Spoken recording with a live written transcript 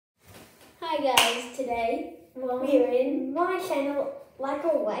Hi guys, today Well, we're in my channel, like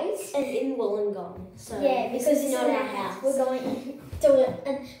always. and in Wollongong. So Yeah, this because is it's not not our our house. house. We're going to it,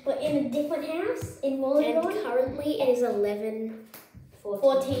 and we're in a different house in And Wollongong. currently it is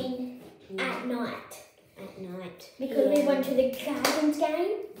 11:14 at night. at night. Because we went to the Guardians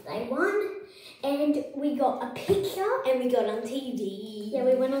game, they won, and we got a picture. and we got on TV. Yeah,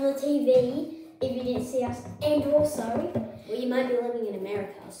 we went on the TV. If you didn't see us, and also Well, you might be living in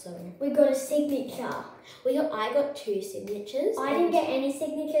America, so we got a signature. I got 2 signatures. I didn't get any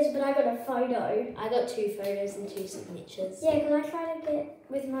signatures, but I got a photo. I got 2 photos and 2 signatures. Yeah, because I tried to get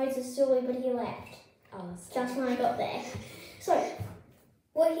with Moses Sully, but he left Oh, just when I got there. So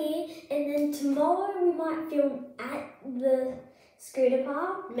we're here, and then tomorrow we might film at the scooter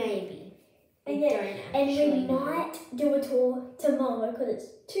park. maybe. And We yeah, don't and we actually know. might do a tour tomorrow because it's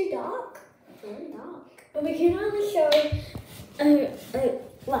too dark. Very dark. But we can only show like a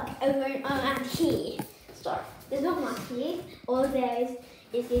room around here. So there's not much here. All there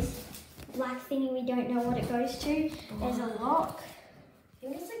is this black thingy we don't know what it goes to. There's a lock. I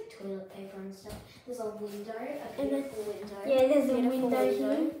think it's like toilet paper and stuff. There's a window, a And then- beautiful window. Yeah, there's a Beautiful window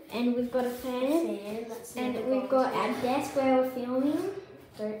here, and we've got a fan, Fan, that's and never we've gone got to. our desk where we're filming,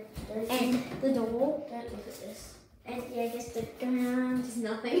 Don't and the door, don't look at this. and yeah, just the ground. There's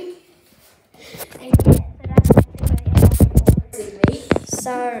nothing. And yeah,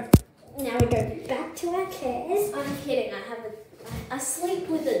 So now we go back to our chairs, I'm kidding. I sleep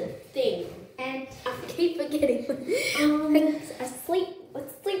with a thing, and I keep forgetting. I sleep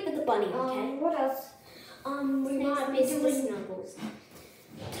with the bunny. Okay. what else? We might be Mr. doing. Snuggles.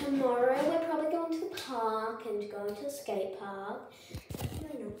 Tomorrow we're probably going to the park and going to the skate park. I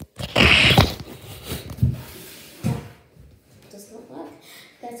don't know. That does not work.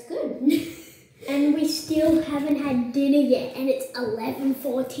 That's good. And we still haven't had dinner yet, and it's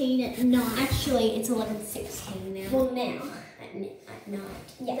 11:14 at night. Actually, it's 11:16 now. Well, now. At night.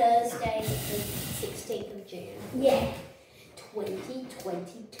 Yeah. Thursday, the 16th of June, Yeah.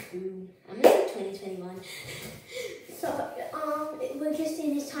 2022. I'm gonna say 2021. So, we're just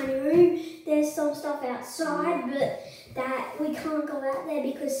in this tiny room. There's some stuff outside, but that we can't go out there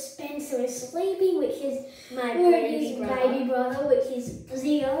because Spencer is sleeping, which is My Ruby's baby baby brother, which is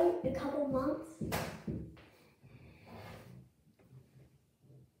 0, a couple months.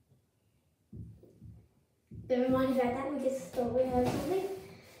 Don't remind about that, we just thought we heard something.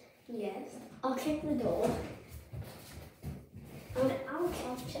 Yes. I'll check the door. I'll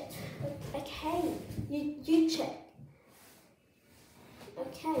check. Okay. You check.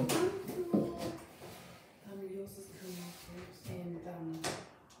 Okay. Yours is coming afterwards, and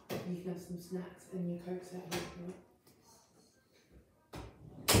you can have some snacks and your cokes out here.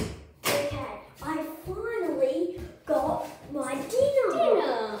 Okay, I finally got my dinner.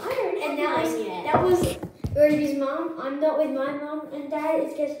 Dinner. I don't And have that was mine yet. that was Ruby's mum. I'm not with my mum and dad.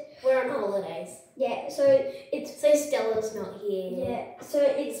 It's just We're on holidays. yeah. So it's So Stella's not here. yeah. So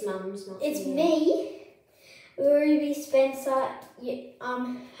it's His mum's not it's here. me, Ruby, Spencer, their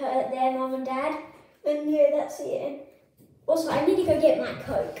mum and dad, and yeah, that's it. And also, I need to go get my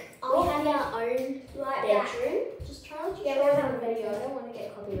Coke. We have our own right back. bedroom. Just try to Yeah, show we'll them have the a video. I bedroom. don't want to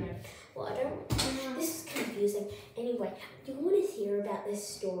get copyrighted. Well, I don't. This is confusing. Anyway, do you want to hear about this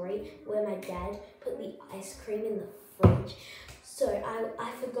story where my dad put the ice cream in the fridge? So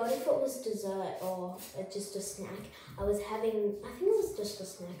I forgot if it was dessert or just a snack. I think it was just a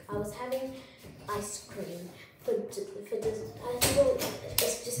snack. I was having ice cream for dessert. I think it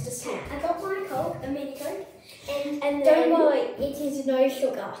was just a snack. I got my Coke, a mini Coke, and And don't then worry, it is no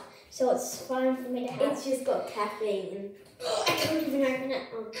sugar, so it's fine for me to have. it's just got caffeine. I can't even open it.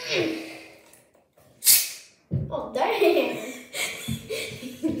 Oh, damn.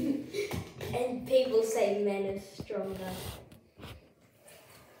 And people say men are stronger.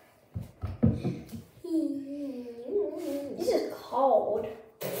 This is cold.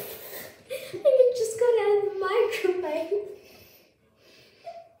 I think it just got out of the microwave.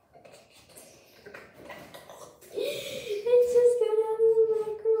 It just got out of the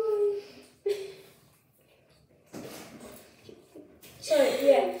microwave. So,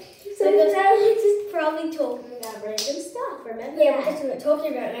 yeah. So now we're just probably talking about random stuff. Remember Yeah, we're that? just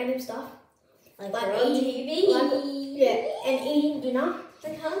talking about random stuff. Like like we're on eating- TV. Yeah, and eating dinner. I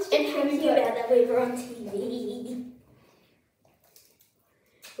can't stop And having thinking Coke. about that we were on TV.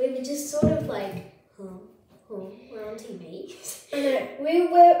 We were just sort of like, we're on TV. I know, we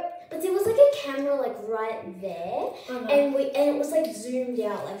were. But there was like a camera like right there, And and it was like zoomed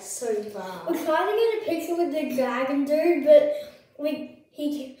out like so far, we're trying to get a picture with the dragon dude, but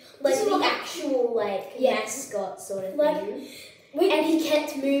he like this is the what- actual like Yeah. mascot sort of Like- thing. And he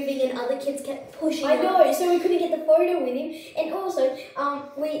kept moving and other kids kept pushing I him. know, so we couldn't get the photo with him. And also,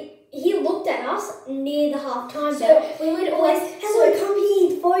 he looked at us near the half-time bell. So we would always, Hello, come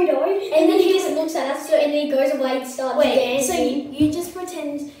here, photo. And then he just looks at us, and then he goes away and starts dancing. so you just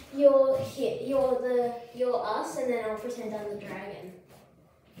pretend you're us, and then I'll pretend I'm the dragon.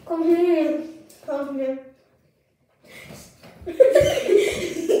 Come here. Come here.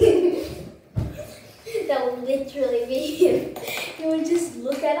 That would literally be him. He would just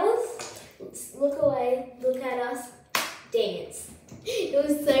look at us, look away, look at us, dance. It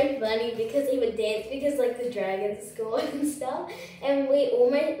was so funny because he would dance because like the dragons scored and stuff, and we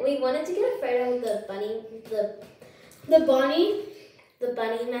wanted to get a photo with the bunny, The bunny. the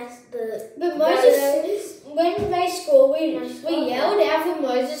bunny mask, But Moses, photos. when they scored, we Mascot. yelled out for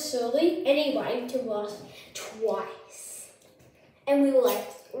Moses Sully, and he waved to us. Twice, and we were like,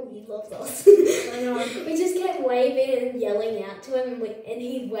 oh, he loves us. I know. We just kept waving and yelling out to him, and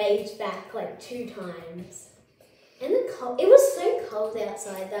he waved back like 2 times. And it was so cold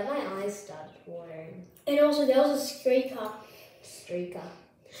outside that my eyes started watering. And also, there was a streaker. Streaker.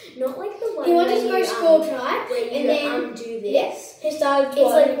 Not like the one He wanted to where go you, score try, where you and then undo this. yes, he started. It's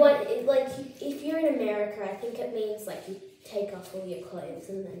like floating. like if you're in America, I think it means like you take off all your clothes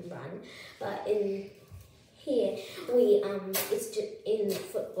and then run. But in here, it's just in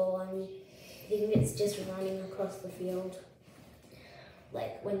football. I think it's just running across the field,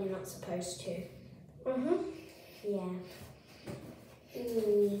 like when you're not supposed to. Yeah.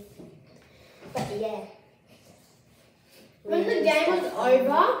 But yeah. When the game was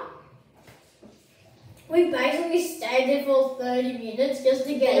over, we basically stayed there for 30 minutes just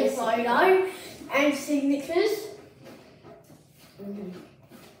to get a photo and signatures.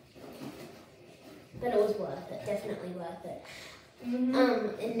 But it was worth it, definitely worth it.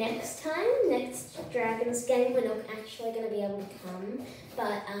 And next Dragons game, we're not actually going to be able to come,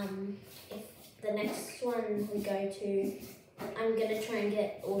 but if the next one we go to, I'm going to try and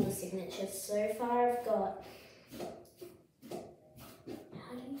get all the signatures. So far I've got,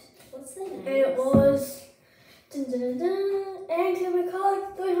 what's their name? And it was Anthony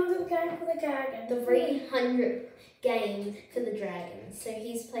McCullough, 300 game for the Dragons. 300 game for the Dragons. So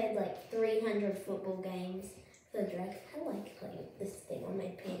he's played like 300 football games for the Dragons. I like playing this thing on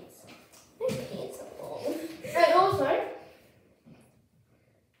my pants. My pants are long. And also,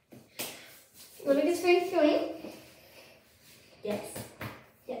 let me just finish doing. Yes.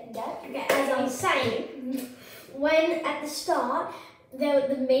 Yeah, that. Okay, as I was saying, when at the start, there were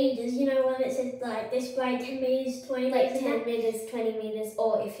the meters, you know, when it says like display 10 meters, 20 Like meters. 10 meters, 20 meters,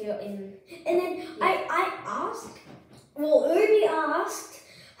 or if you're in. And then I asked, Ubi asked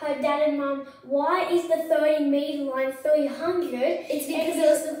her dad and mum, why is the 30 meter line 300? It's because it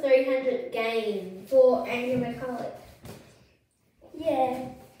was the 300 game. For Andrew McCullough. Yeah.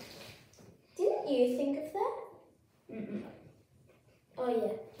 Didn't you think of that? Oh,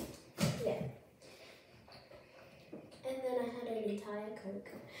 yeah. Yeah. And then I had an entire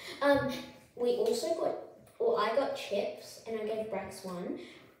Coke. We also I got chips and I gave Brax one.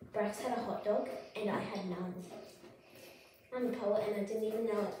 Brax had a hot dog and I had none. I'm a poet and I didn't even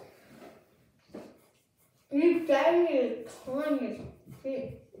know it. You gave me a tiny chip.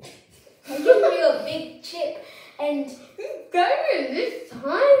 I gave you a big chip and You gave me this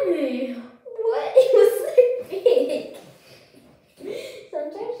tiny. what? It was so big.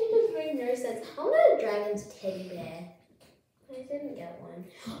 Sometimes it just makes no sense. I wanted a dragon's teddy bear. I didn't get one.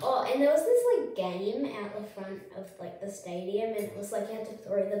 Oh, and there was this like game out the front of like the stadium, and it was like you had to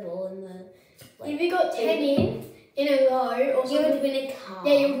throw the ball in the. Like, If you got 10 in a row or you something, would win a car.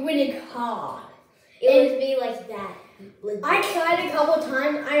 yeah, you would win a car. It would be like that. Legit. I tried a couple of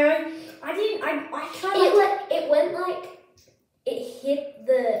times. I tried It went like it hit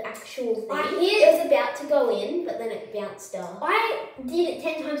the actual thing. it was about to go in, but then it bounced off. I did it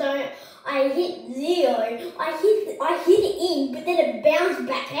 10 times. I hit 0. I hit it in, but then it bounced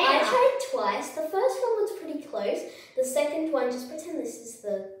back I out. tried twice. The first one was pretty close. The second one, just pretend this is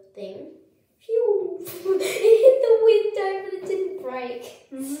the thing. Phew. It hit the window, but it didn't break.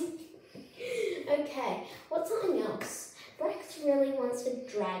 Okay, what's something else? Brax really wants a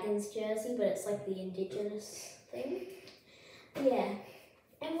Dragons jersey, but it's like the indigenous thing. Yeah.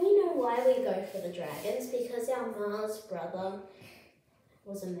 And we know why we go for the Dragons, because our Ma's brother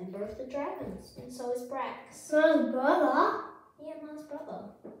was a member of the Dragons, and so is Brax. My brother? Yeah, Ma's brother.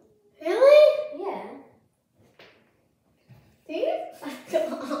 Really? Yeah. Did you?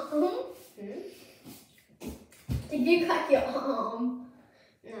 Did you crack your arm?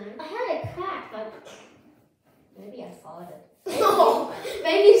 No. I had a crack. Maybe I farted.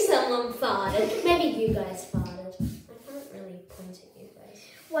 Maybe someone farted. Maybe you guys farted. I can't really point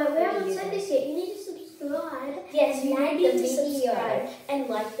Wait, we haven't said this yet. You need to subscribe. Yes, you Like need the to video. subscribe and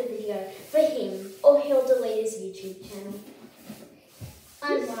like the video for him, or he'll delete his YouTube channel.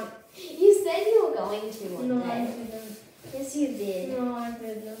 I won't. You said you were going to one No, I day. didn't. Yes, you did. No, I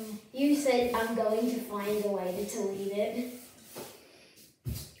didn't. You said, I'm going to find a way to delete it.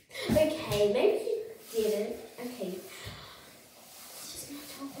 Okay, maybe you didn't. Okay. Let's just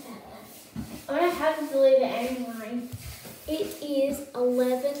not talk about that. I don't have to delete it anyway. It is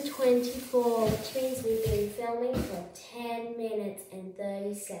 11:24, which means we've been filming for 10 minutes and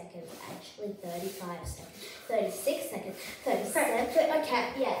 30 seconds. Actually, 35 seconds. 36 seconds. 37. Okay,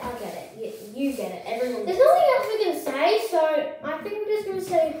 yeah, I get it. You get it. Everyone There's gets it. nothing else we can say, so I think we're just gonna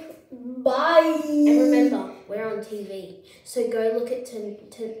say bye. And remember, we're on TV. So go look at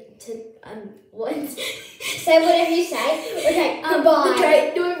what? Say whatever you say. Okay, goodbye.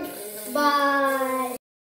 Okay, Bye.